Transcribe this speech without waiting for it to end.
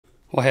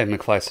Well, hey,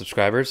 McFly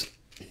subscribers.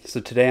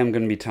 So today I'm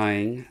going to be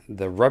tying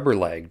the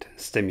rubber-legged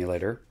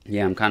stimulator.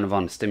 Yeah, I'm kind of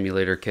on a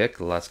stimulator kick.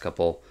 The last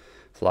couple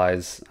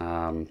flies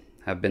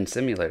have been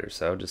simulators,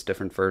 so just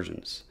different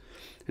versions.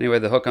 Anyway,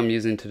 the hook I'm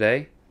using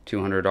today,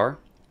 200R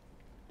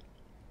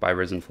by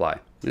Risen Fly.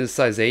 This is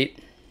size 8,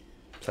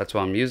 so that's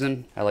what I'm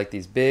using. I like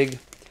these big.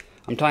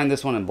 I'm tying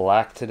this one in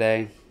black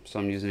today, so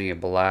I'm using a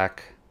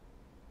black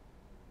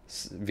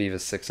Viva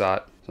 6/0.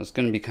 So it's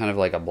going to be kind of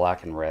like a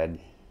black and red.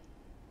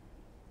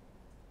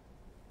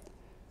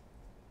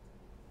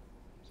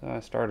 So I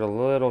started a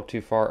little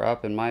too far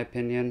up in my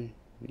opinion.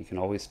 You can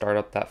always start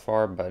up that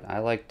far, but I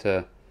like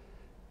to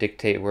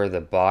dictate where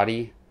the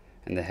body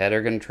and the head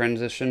are going to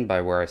transition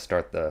by where I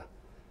start the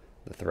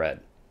thread.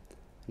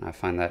 And I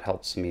find that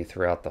helps me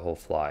throughout the whole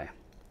fly.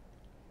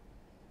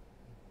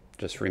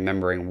 Just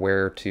remembering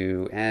where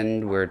to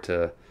end, where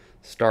to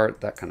start,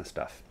 that kind of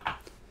stuff.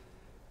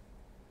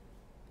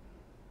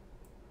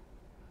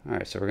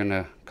 Alright, so we're going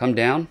to come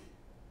down,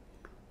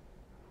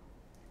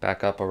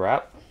 back up a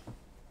wrap.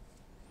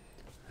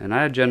 And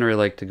I generally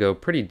like to go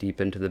pretty deep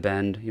into the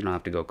bend. You don't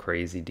have to go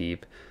crazy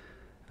deep.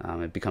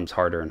 It becomes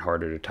harder and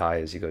harder to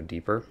tie as you go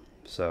deeper.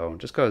 So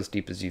just go as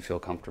deep as you feel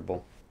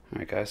comfortable.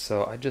 Alright guys,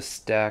 so I just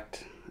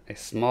stacked a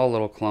small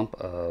little clump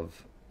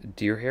of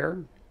deer hair.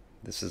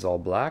 This is all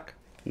black.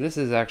 And this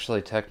is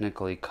actually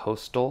technically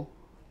coastal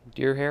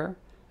deer hair.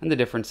 And the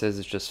difference is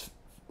it's just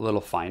a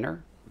little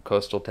finer.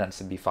 Coastal tends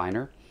to be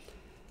finer.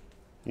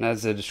 And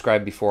as I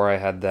described before, I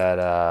had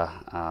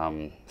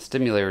that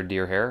stimulator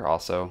deer hair,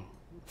 also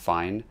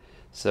fine.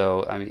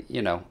 So I mean,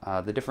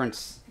 the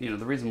difference, the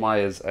reason why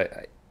is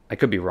I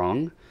could be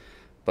wrong,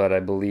 but I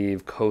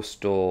believe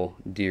coastal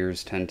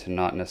deers tend to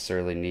not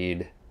necessarily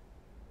need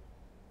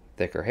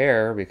thicker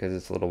hair because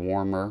it's a little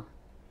warmer,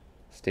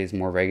 stays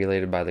more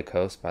regulated by the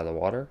coast, by the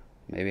water.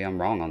 Maybe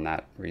I'm wrong on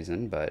that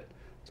reason, but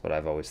that's what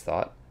I've always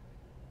thought.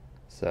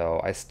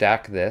 So I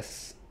stack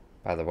this,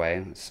 by the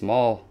way,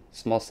 small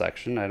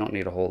section. I don't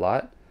need a whole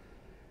lot.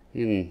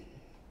 You can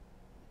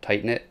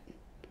tighten it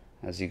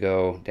as you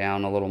go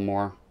down a little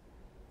more.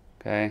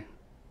 Okay,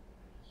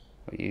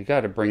 but you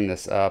got to bring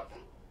this up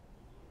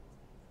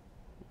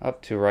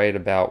to right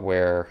about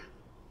where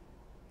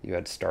you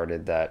had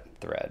started that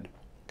thread.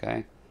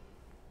 Okay,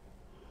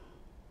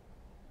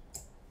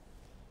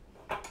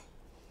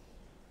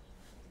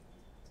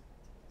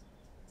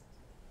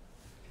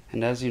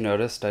 and as you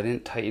noticed, I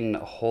didn't tighten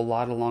a whole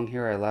lot along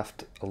here. I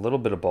left a little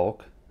bit of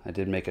bulk. I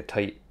did make a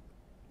tight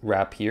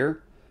wrap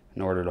here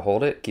in order to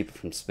hold it, keep it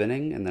from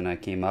spinning, and then I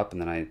came up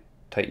and then I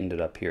tightened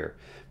it up here.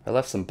 I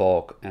left some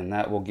bulk, and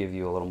that will give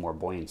you a little more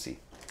buoyancy.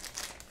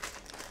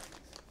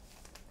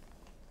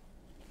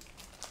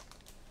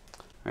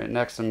 All right,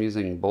 next I'm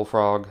using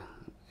bullfrog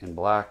in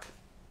black.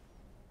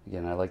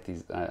 Again, I like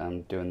these.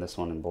 I'm doing this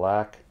one in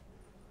black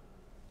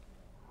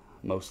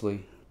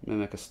mostly.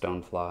 Mimic a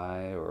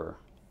stonefly, or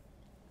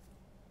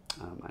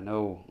I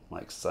know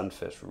like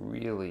sunfish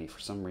really for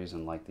some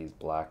reason like these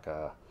black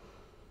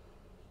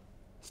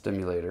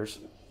stimulators.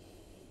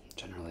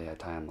 Generally I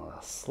tie them a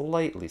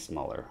slightly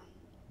smaller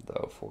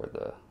though for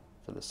the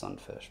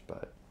sunfish,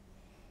 but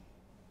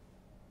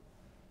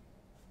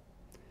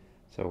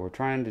so we're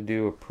trying to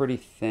do a pretty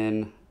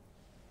thin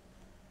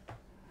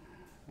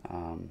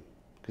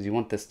because you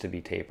want this to be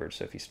tapered.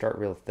 So if you start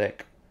real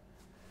thick,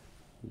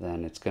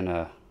 then it's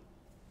gonna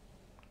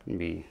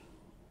be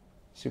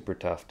super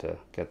tough to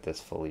get this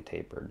fully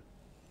tapered.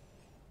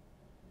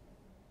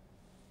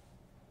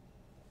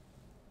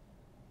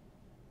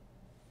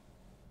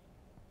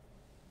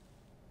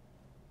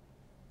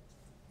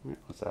 All right,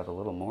 let's add a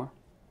little more.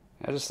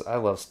 I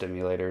love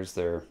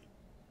stimulators.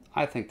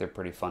 I think they're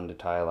pretty fun to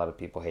tie. A lot of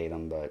people hate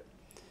them, but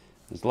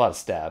there's a lot of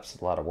steps,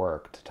 a lot of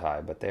work to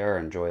tie, but they are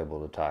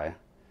enjoyable to tie.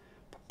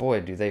 But boy,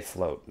 do they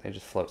float. They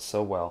just float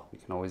so well. You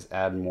can always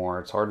add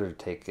more. It's harder to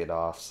take it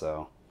off,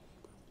 so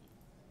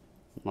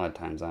a lot of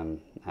times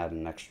I'm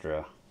adding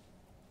extra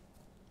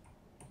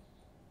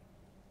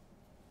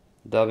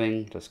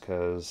dubbing just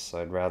because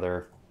I'd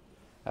rather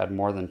add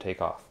more than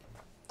take off.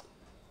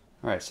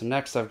 Alright, so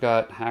next I've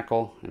got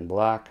hackle in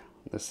black.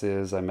 This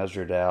is, I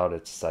measured out,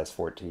 it's size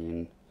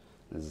 14.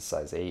 This is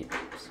size 8,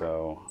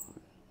 so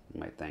you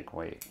might think,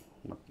 wait,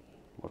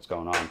 what's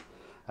going on?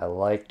 I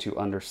like to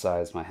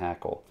undersize my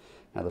hackle.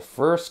 Now the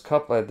first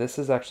couple, this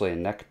is actually a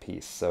neck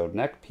piece, so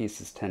neck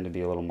pieces tend to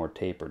be a little more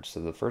tapered, so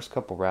the first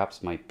couple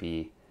wraps might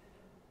be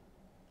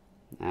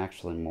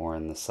actually more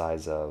in the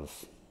size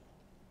of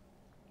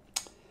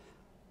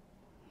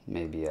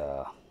maybe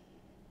I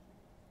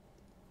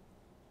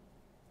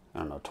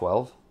don't know,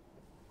 12.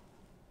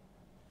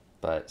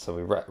 But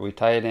so we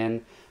tie it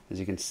in. As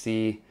you can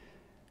see,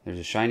 there's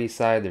a shiny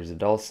side, there's a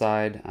dull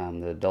side.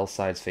 The dull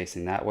side's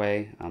facing that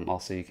way.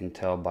 Also, you can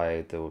tell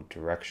by the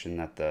direction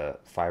that the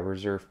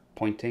fibers are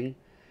pointing.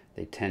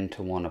 They tend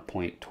to want to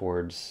point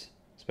towards,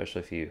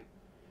 especially if you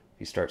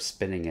start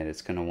spinning it,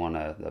 it's going to want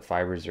to, the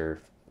fibers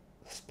are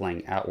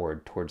splaying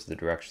outward towards the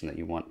direction that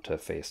you want to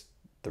face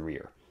the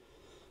rear.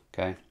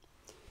 Okay?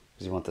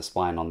 Because you want the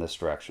spline on this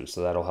direction,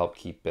 so that'll help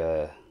keep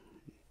it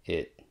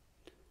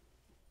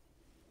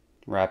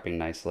wrapping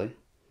nicely.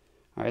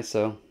 Alright,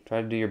 so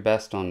try to do your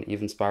best on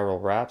even spiral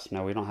wraps.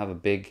 Now we don't have a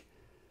big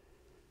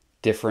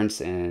difference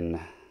in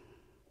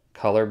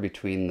color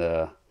between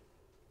the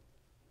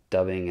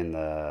dubbing and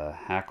the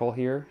hackle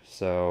here,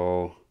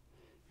 so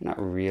you're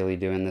not really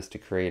doing this to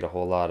create a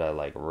whole lot of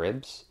like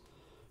ribs,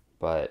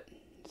 but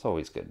it's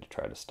always good to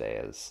try to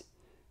stay as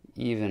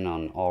even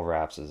on all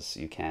wraps as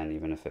you can,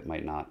 even if it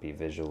might not be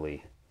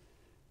visually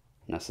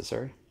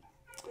necessary.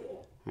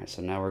 Alright,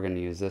 so now we're going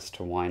to use this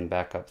to wind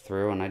back up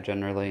through, and I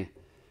generally,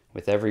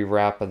 with every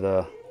wrap of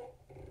the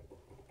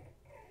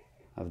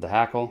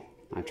hackle,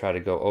 I try to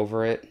go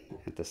over it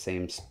at the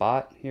same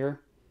spot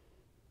here,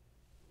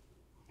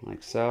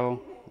 like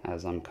so,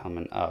 as I'm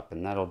coming up,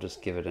 and that'll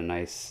just give it a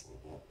nice,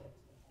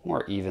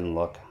 more even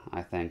look,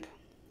 I think.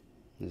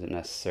 Is it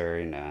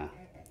necessary? Nah.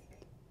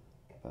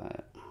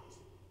 But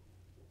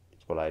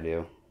that's what I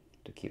do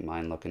to keep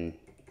mine looking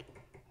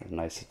as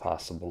nice as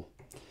possible.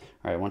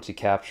 Alright, once you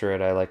capture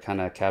it, I like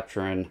kind of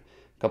capturing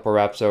a couple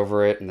wraps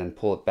over it and then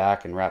pull it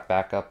back and wrap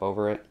back up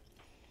over it.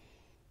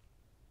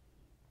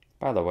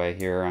 By the way,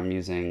 here I'm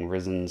using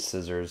Risen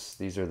scissors.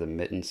 These are the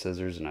mitten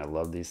scissors, and I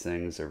love these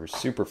things. They're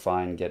super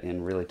fine, get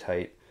in really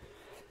tight.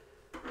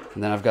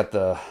 And then I've got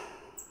the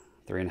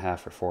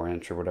 3.5 or 4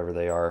 inch or whatever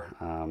they are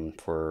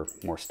for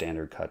more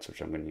standard cuts,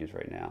 which I'm going to use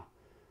right now.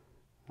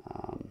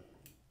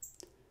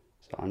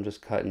 So I'm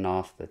just cutting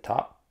off the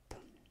top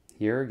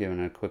here, giving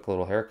it a quick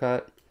little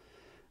haircut.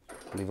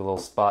 Leave a little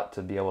spot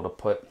to be able to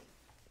put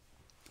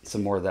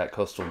some more of that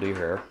coastal deer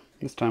hair.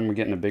 This time we're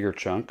getting a bigger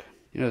chunk.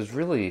 You know, there's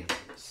really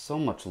so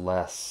much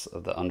less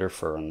of the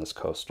underfur in this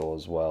coastal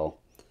as well.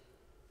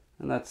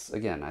 And that's,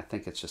 again, I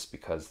think it's just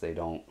because they're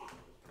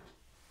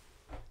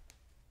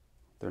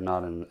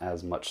not in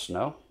as much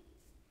snow.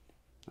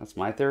 That's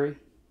my theory.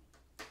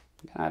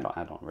 I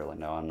don't really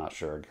know. I'm not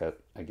sure,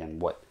 again,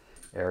 what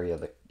area,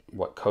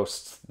 what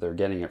coasts they're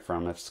getting it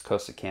from. If it's the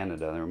coast of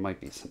Canada, there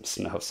might be some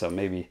snow, so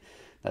maybe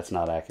that's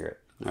not accurate.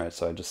 All right,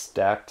 so I just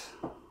stacked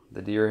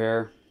the deer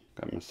hair,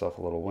 got myself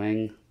a little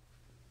wing.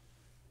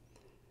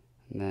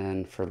 And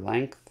then for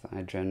length,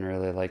 I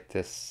generally like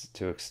this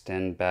to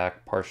extend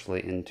back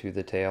partially into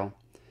the tail,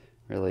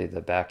 really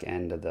the back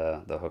end of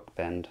the hook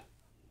bend.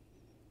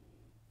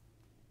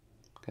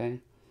 Okay.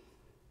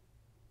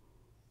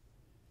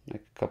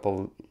 Make a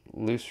couple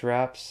loose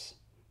wraps.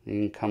 You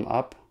can come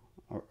up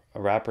a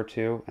wrap or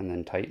two and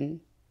then tighten.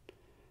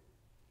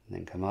 And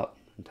then come up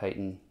and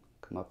tighten,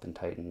 come up and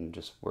tighten, and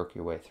just work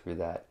your way through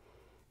that.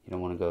 You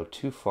don't want to go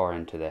too far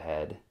into the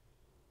head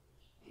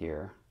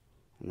here.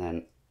 And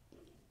then,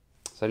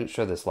 so I didn't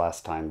show this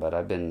last time, but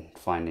I've been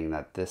finding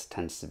that this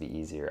tends to be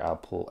easier. I'll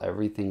pull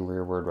everything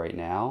rearward right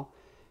now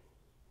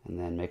and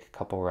then make a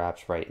couple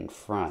wraps right in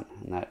front.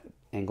 And that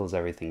angles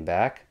everything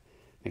back,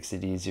 makes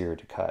it easier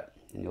to cut.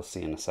 And you'll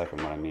see in a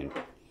second what I mean.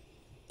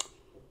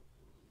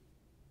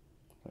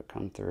 So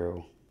come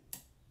through.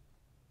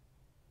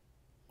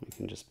 We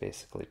can just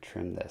basically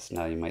trim this.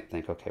 Now you might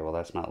think, okay, well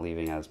that's not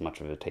leaving as much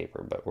of a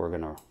taper, but we're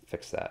gonna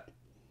fix that.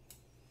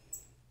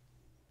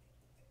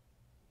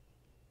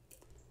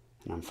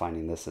 And I'm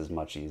finding this is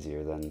much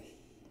easier than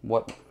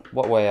what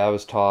way I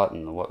was taught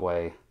and what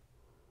way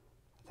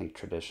I think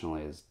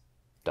traditionally is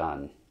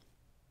done.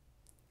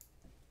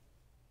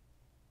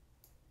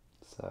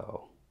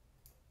 So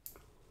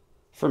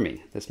for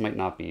me, this might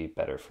not be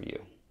better for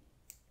you.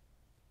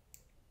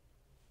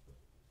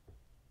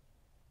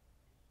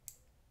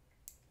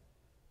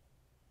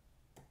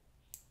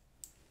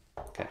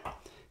 Okay,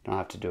 don't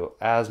have to do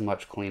as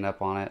much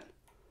cleanup on it.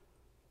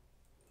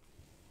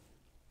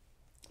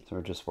 So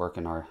we're just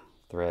working our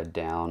thread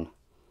down,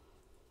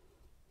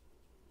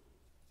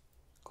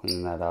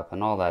 cleaning that up,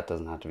 and all that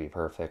doesn't have to be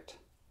perfect.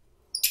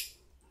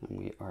 And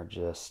we are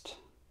just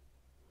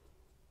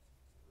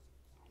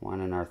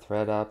winding our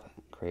thread up,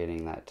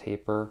 creating that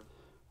taper,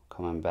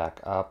 coming back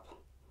up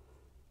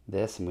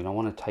this, and we don't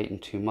want to tighten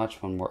too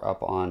much when we're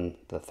up on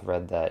the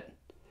thread. That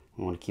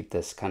we want to keep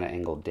this kind of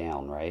angled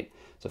down, right?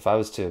 So if I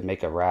was to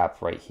make a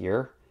wrap right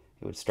here,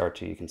 it would start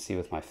to, you can see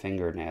with my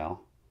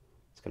fingernail,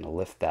 it's going to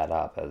lift that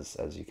up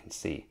as you can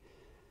see.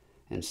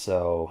 And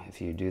so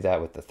if you do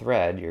that with the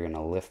thread, you're going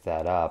to lift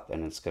that up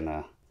and it's going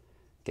to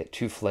get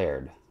too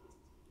flared,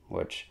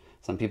 which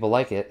some people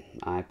like it.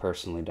 I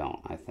personally don't.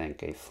 I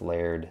think a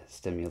flared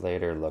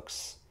stimulator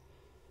looks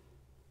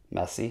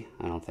messy.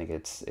 I don't think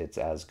it's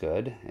as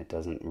good. It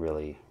doesn't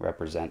really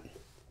represent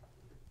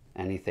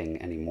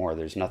anything anymore.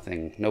 There's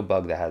nothing, no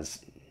bug that has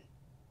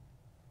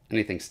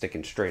anything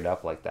sticking straight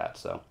up like that.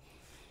 So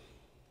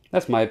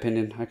that's my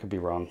opinion. I could be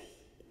wrong,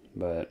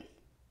 but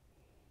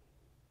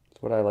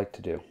it's what I like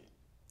to do.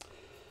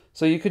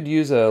 So you could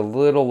use a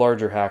little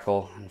larger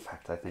hackle. In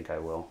fact, I think I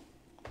will.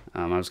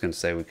 I was going to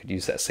say we could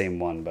use that same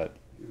one, but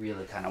we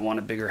really kind of want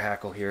a bigger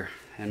hackle here.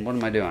 And what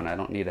am I doing? I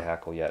don't need a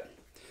hackle yet.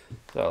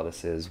 So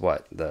this is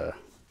what? The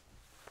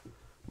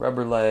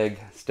rubber leg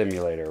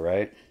stimulator,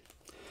 right?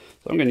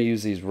 So I'm going to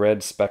use these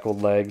red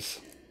speckled legs.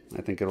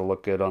 I think it'll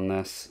look good on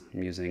this.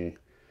 I'm using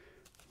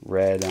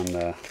red on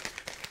the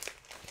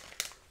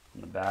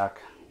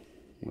back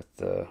with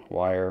the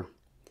wire.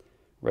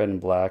 red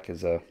and black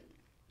is a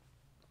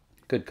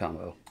good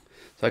combo.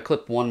 So I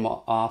clipped one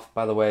off.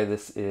 By the way,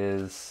 this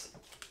is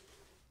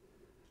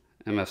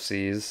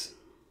MFC's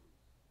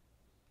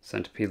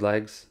centipede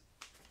legs.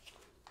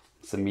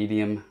 It's a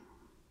medium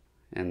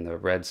and the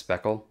red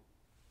speckle.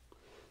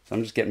 So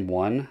I'm just getting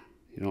one.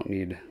 You don't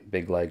need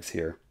big legs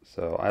here.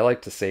 So I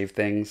like to save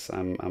things.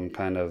 I'm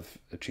kind of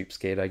a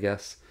cheapskate, I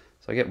guess.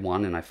 So I get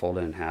one and I fold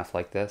it in half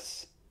like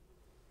this.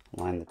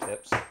 Align the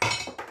tips.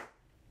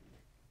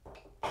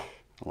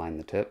 Align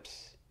the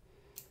tips.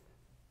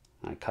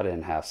 I cut it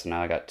in half, so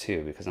now I got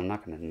two because I'm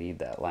not going to need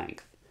that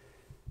length.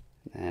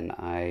 And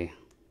I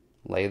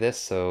lay this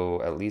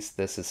so at least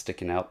this is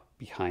sticking out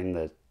behind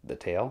the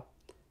tail.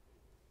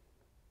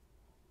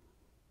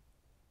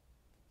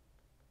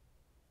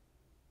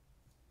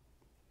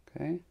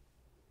 Okay,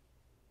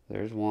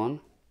 there's one.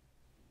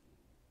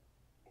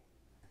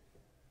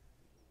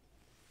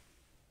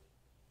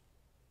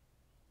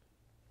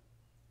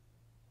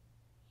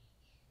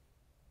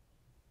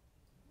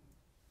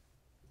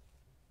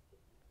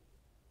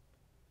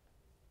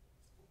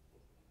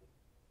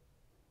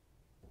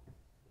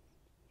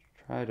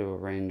 Try to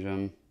arrange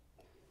them.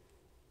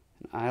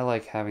 And I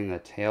like having the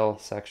tail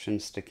section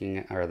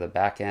sticking, or the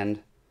back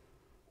end,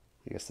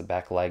 I guess the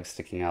back leg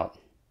sticking out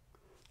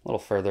a little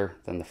further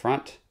than the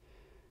front.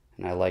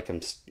 And I like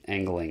them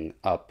angling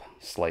up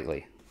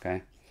slightly,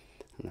 okay?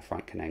 And the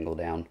front can angle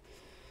down.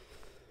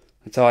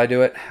 That's how I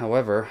do it.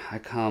 However, I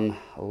come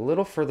a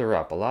little further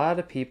up. A lot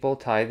of people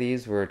tie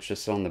these where it's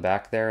just on the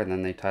back there and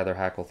then they tie their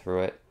hackle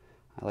through it.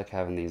 I like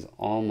having these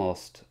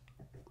almost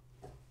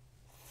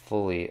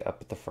fully up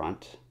at the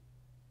front.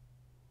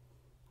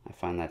 I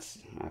find that's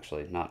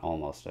actually not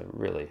almost,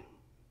 really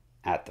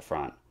at the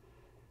front.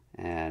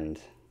 And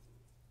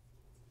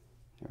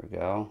there we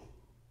go.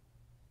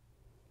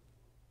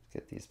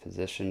 Get these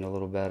positioned a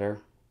little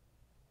better.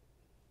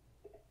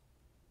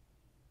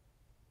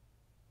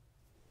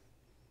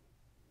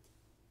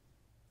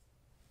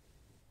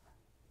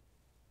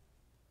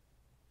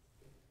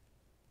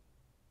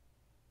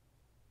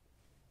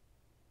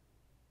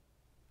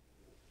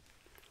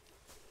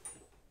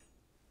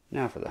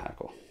 Now for the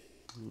hackle.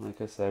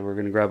 Like I said, we're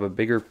going to grab a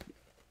bigger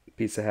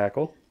piece of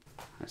hackle.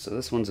 Right, so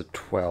this one's a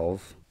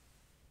 12.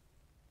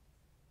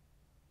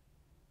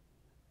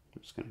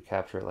 I'm just going to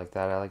capture it like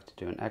that. I like to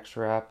do an X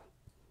wrap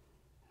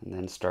and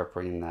then start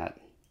bringing that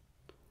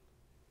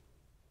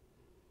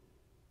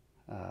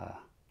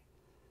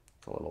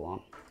it's a little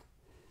long,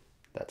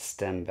 that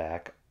stem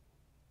back.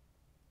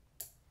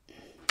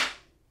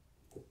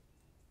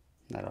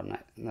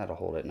 That'll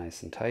hold it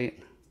nice and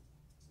tight.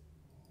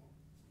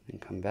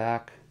 And come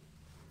back,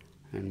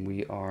 and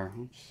we are,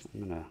 oops,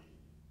 I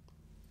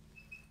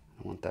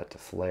want that to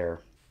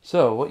flare.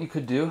 So what you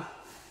could do,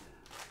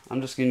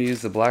 I'm just going to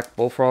use the black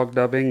bullfrog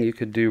dubbing. You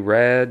could do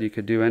red, you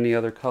could do any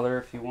other color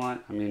if you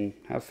want. I mean,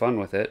 have fun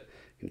with it.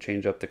 You can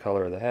change up the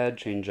color of the head,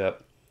 change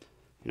up,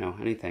 you know,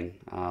 anything.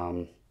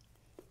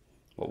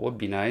 What would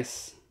be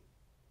nice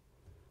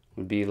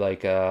would be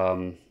like,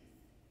 I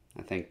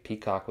think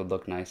peacock would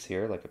look nice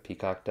here, like a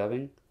peacock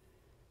dubbing.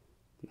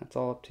 That's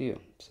all up to you.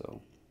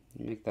 So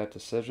you make that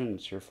decision,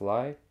 it's your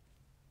fly.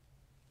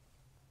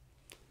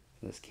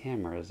 This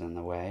camera is in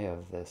the way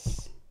of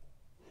this.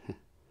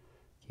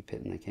 Keep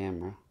hitting the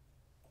camera.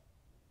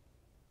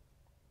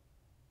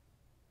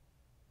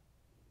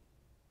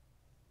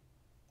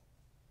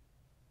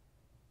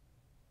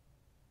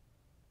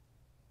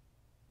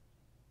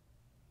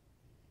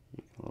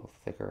 Make it a little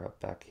thicker up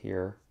back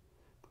here.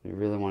 We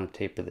really want to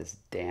taper this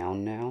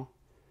down now.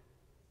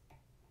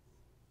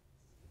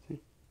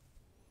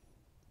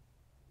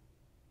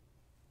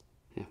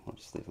 Yeah, we'll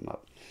just leave them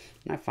up.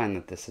 And I find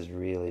that this is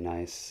really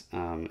nice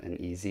and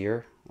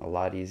easier, a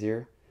lot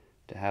easier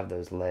to have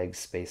those legs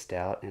spaced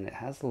out, and it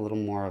has a little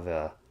more of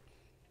a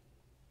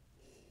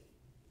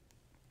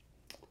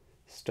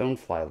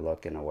stonefly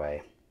look in a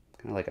way,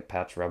 kind of like a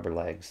patch rubber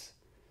legs.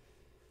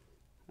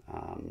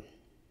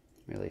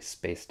 Really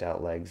spaced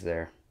out legs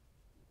there.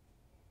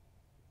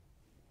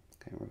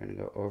 Okay, we're going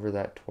to go over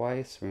that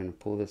twice. We're going to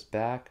pull this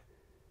back.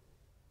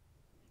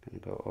 Going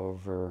to go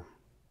over.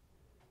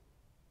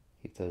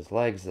 Keep those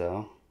legs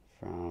though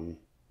from,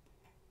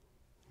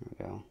 there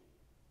we go.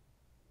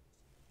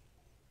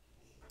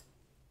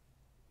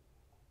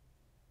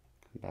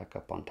 Come back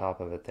up on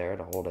top of it there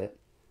to hold it.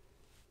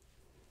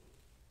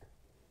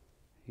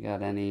 You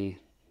got any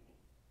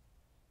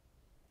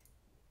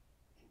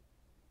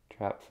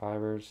trap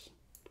fibers?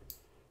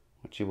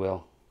 What you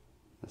will.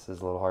 This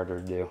is a little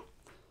harder to do.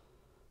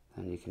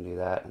 Then you can do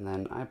that. And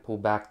then I pull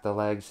back the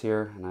legs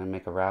here and I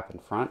make a wrap in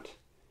front.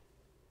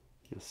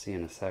 You'll see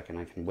in a second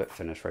I can whip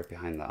finish right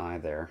behind the eye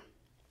there.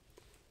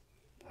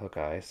 The hook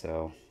eye,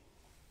 so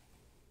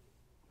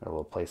got a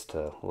little place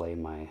to lay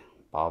my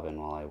bobbin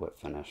while I whip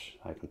finish.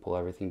 I can pull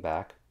everything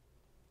back.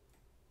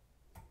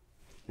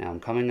 Now I'm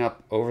coming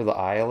up over the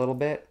eye a little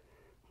bit.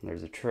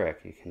 There's a trick.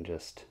 You can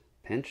just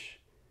pinch.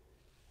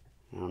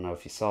 I don't know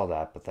if you saw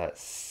that, but that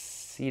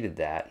seated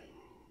that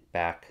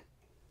back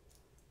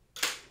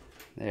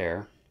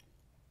there.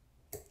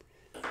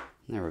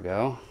 There we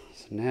go.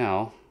 So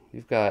now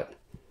you've got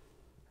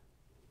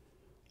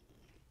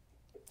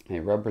a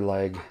rubber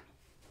leg.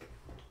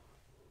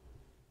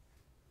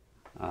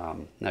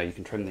 Now you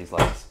can trim these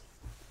legs,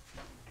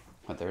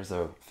 but there's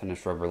a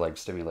finished rubber leg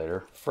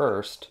stimulator.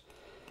 First,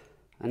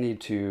 I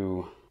need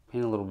to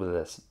paint a little bit of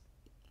this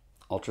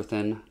ultra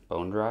thin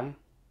bone dry.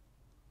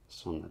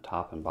 So on the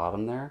top and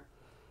bottom there.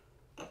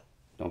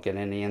 Don't get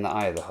any in the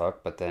eye of the hook,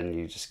 but then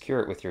you just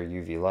cure it with your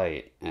UV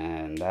light,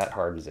 and that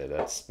hardens it.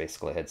 That's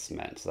basically head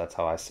cement. So that's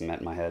how I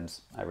cement my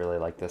heads. I really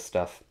like this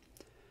stuff.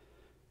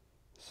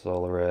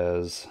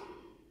 Solares,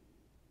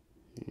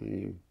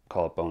 you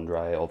call it bone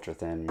dry, ultra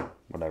thin,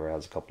 whatever, it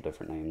has a couple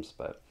different names.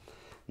 But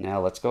now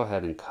let's go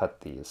ahead and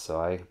cut these.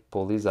 So I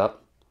pull these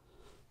up.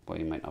 Well,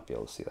 you might not be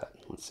able to see that.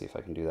 Let's see if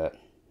I can do that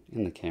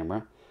in the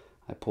camera.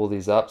 I pull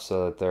these up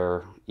so that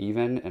they're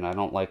even, and I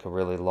don't like a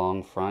really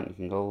long front. You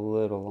can go a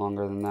little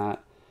longer than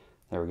that.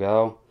 There we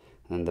go.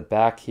 And then the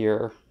back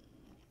here,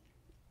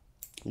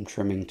 I'm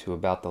trimming to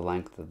about the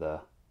length of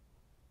the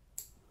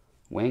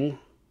wing.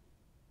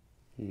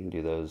 You can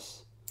do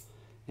those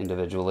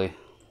individually,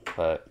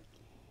 but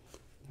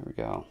there we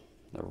go.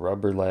 The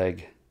rubber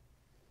leg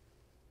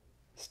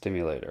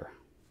stimulator.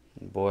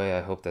 And boy,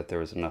 I hope that there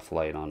was enough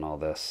light on all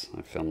this.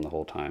 I filmed the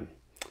whole time.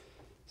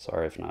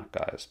 Sorry if not,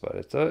 guys, but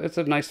it's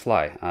a nice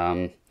fly.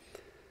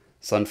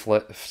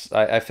 Sunflies.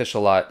 I fish a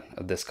lot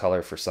of this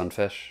color for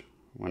sunfish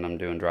when I'm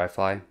doing dry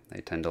fly.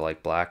 They tend to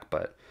like black,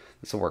 but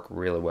this will work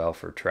really well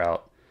for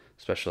trout,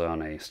 especially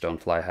on a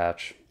stonefly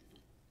hatch.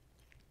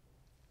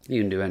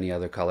 You can do any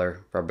other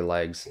color rubber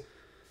legs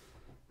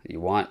that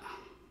you want,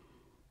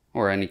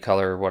 or any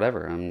color,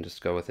 whatever.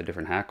 Just go with a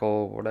different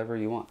hackle, whatever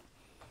you want.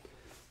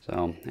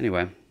 So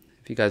anyway,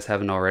 if you guys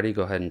haven't already,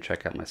 go ahead and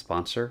check out my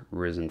sponsor,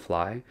 Risen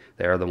Fly.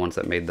 They are the ones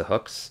that made the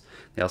hooks.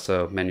 They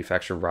also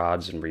manufacture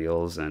rods and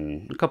reels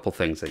and a couple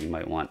things that you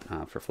might want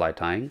for fly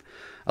tying.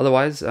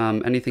 Otherwise,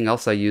 anything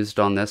else I used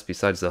on this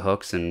besides the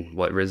hooks and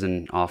what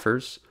Risen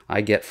offers,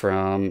 I get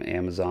from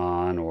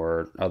Amazon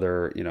or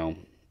other, you know,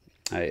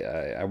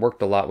 I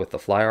worked a lot with the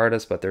fly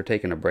artist, but they're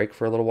taking a break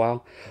for a little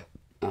while.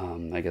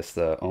 I guess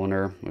the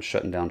owner was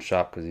shutting down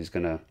shop because he's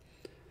going to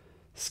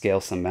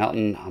scale some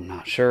mountain. I'm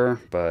not sure,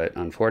 but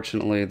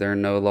unfortunately they're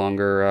no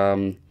longer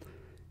in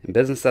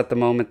business at the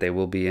moment. They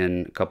will be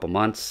in a couple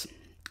months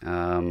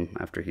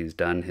after he's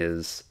done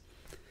his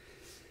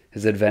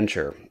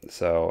adventure,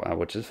 so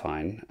which is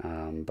fine,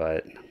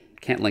 but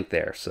can't link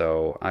there.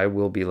 So I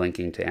will be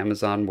linking to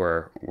Amazon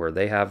where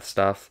they have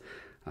stuff,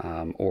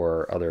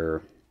 or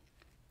other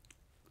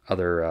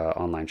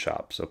online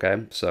shops.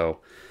 Okay, so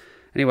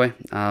anyway,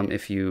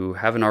 if you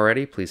haven't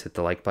already, please hit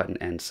the like button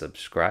and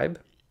subscribe.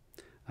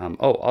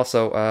 Oh,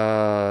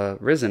 also,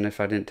 Risen, if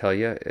I didn't tell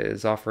you,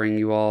 is offering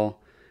you all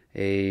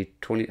a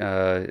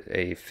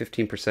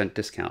 15%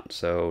 discount.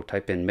 So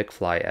type in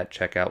McFly at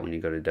checkout when you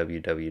go to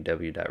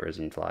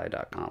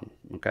www.risenfly.com.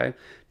 Okay,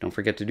 don't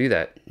forget to do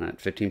that. That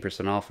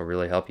 15% off will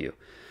really help you.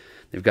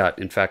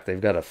 In fact,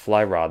 they've got a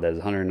fly rod that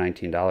is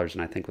 $119,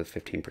 and I think with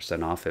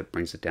 15% off, it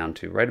brings it down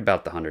to right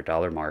about the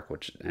 $100 mark,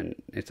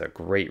 and it's a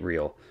great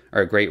reel,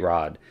 or a great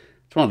rod.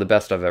 It's one of the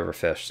best I've ever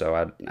fished,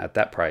 so at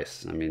that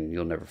price, I mean,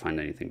 you'll never find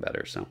anything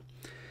better. So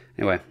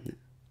anyway,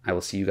 I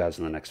will see you guys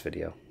in the next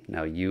video.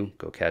 Now you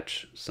go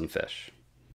catch some fish.